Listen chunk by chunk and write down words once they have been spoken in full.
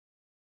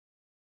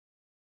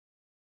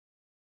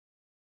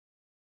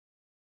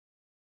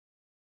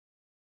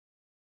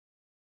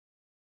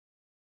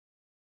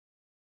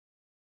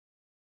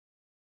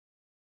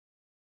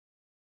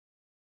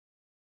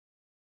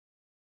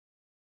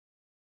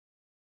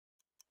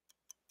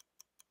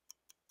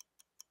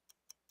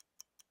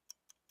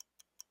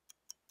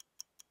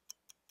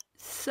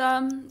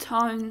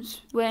Sometimes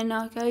when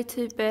I go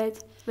to bed,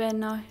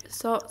 when I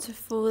start to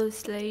fall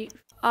asleep,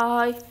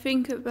 I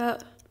think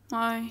about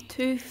my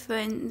two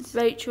friends,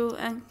 Rachel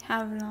and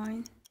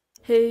Caroline,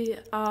 who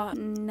are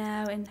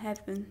now in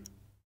heaven.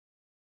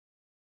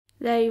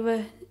 They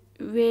were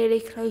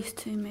really close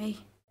to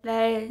me.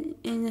 They're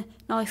in a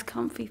nice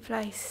comfy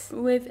place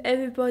with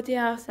everybody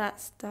else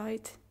that's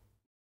died.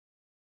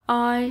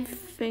 I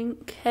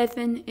think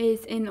heaven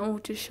is in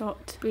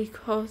Aldershot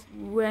because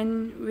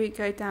when we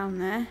go down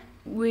there,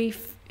 we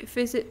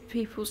visit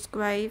people's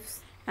graves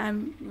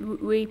and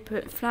we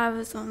put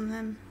flowers on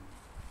them.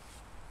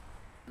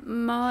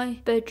 My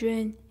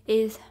bedroom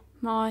is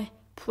my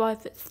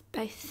private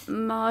space,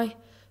 my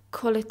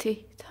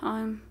quality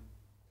time.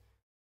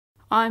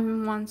 I'm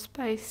in one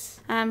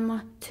space and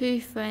my two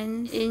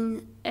friends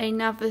in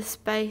another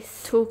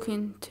space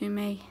talking to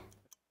me.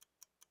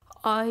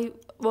 I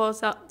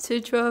was up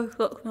to 12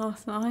 o'clock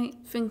last night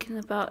thinking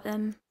about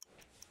them.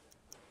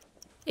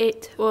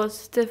 It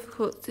was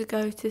difficult to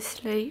go to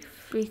sleep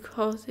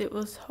because it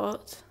was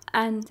hot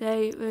and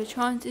they were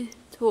trying to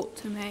talk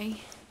to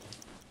me.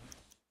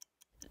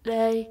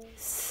 They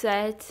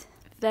said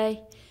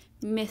they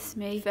miss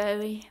me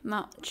very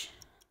much.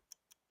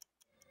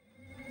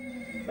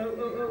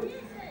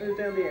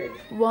 Down the edge.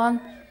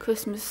 One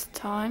Christmas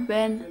time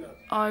when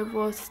I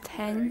was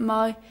 10,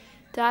 my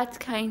dad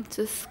came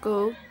to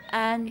school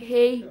and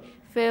he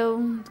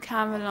filmed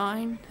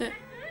Caroline.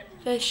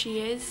 There she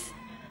is,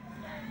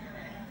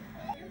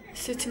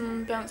 sitting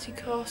on the bouncy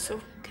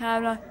castle.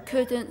 Caroline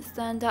couldn't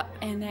stand up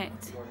in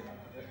it.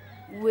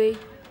 We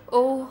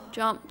all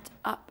jumped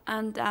up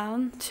and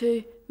down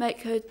to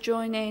make her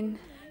join in.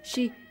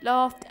 She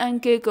laughed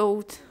and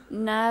giggled.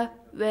 Now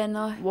when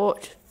I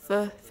watch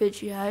the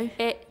video,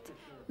 it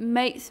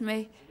makes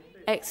me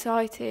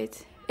excited.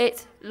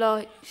 It's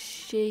like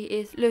she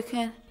is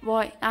looking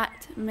right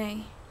at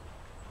me.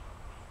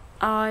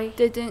 I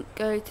didn't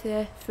go to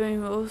their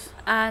funerals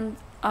and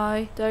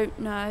I don't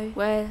know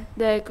where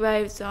their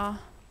graves are.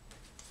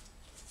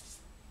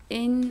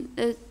 In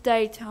the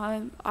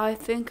daytime, I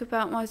think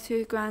about my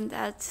two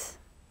granddads,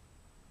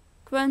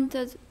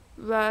 Grandad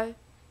Rowe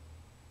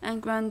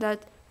and Grandad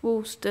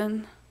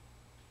Woolston.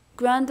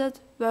 Grandad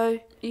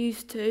Rowe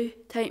used to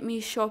take me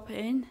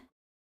shopping.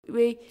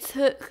 We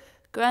took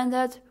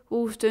Grandad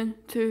Woolston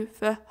to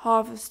the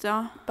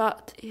harvester,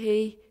 but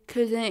he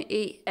couldn't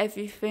eat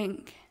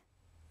everything.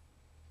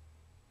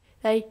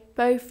 They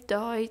both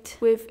died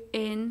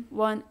within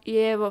 1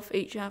 year of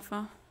each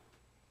other.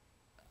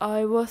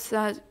 I was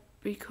sad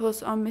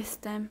because I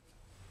missed them.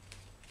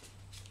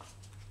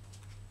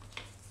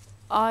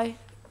 I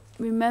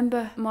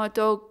remember my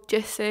dog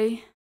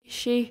Jessie.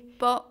 She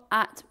barked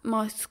at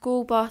my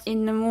school bus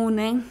in the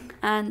morning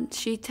and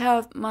she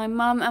told my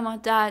mum and my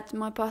dad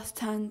my bus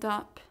turned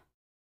up.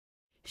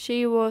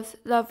 She was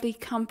lovely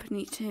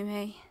company to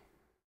me.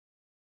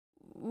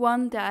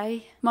 One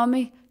day,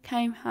 Mummy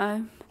came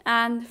home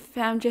and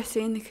found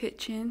Jessie in the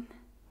kitchen.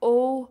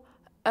 All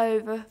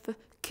over the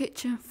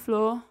kitchen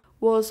floor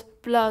was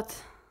blood.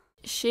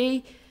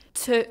 She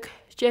took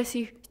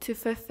Jessie to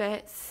the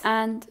vets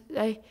and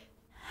they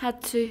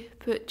had to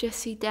put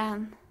Jessie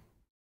down.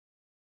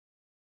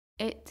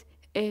 It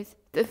is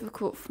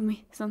difficult for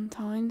me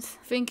sometimes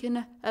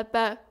thinking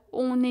about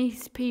all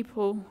these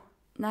people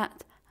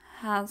that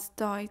has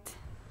died.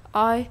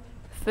 I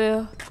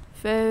feel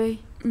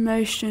very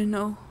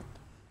emotional.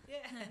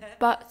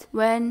 But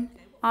when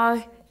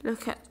I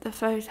look at the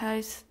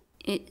photos,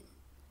 it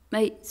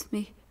makes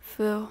me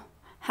feel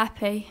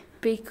happy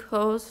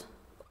because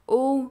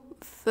all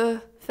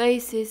the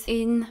faces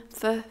in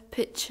the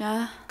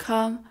picture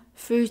come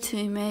through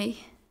to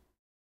me.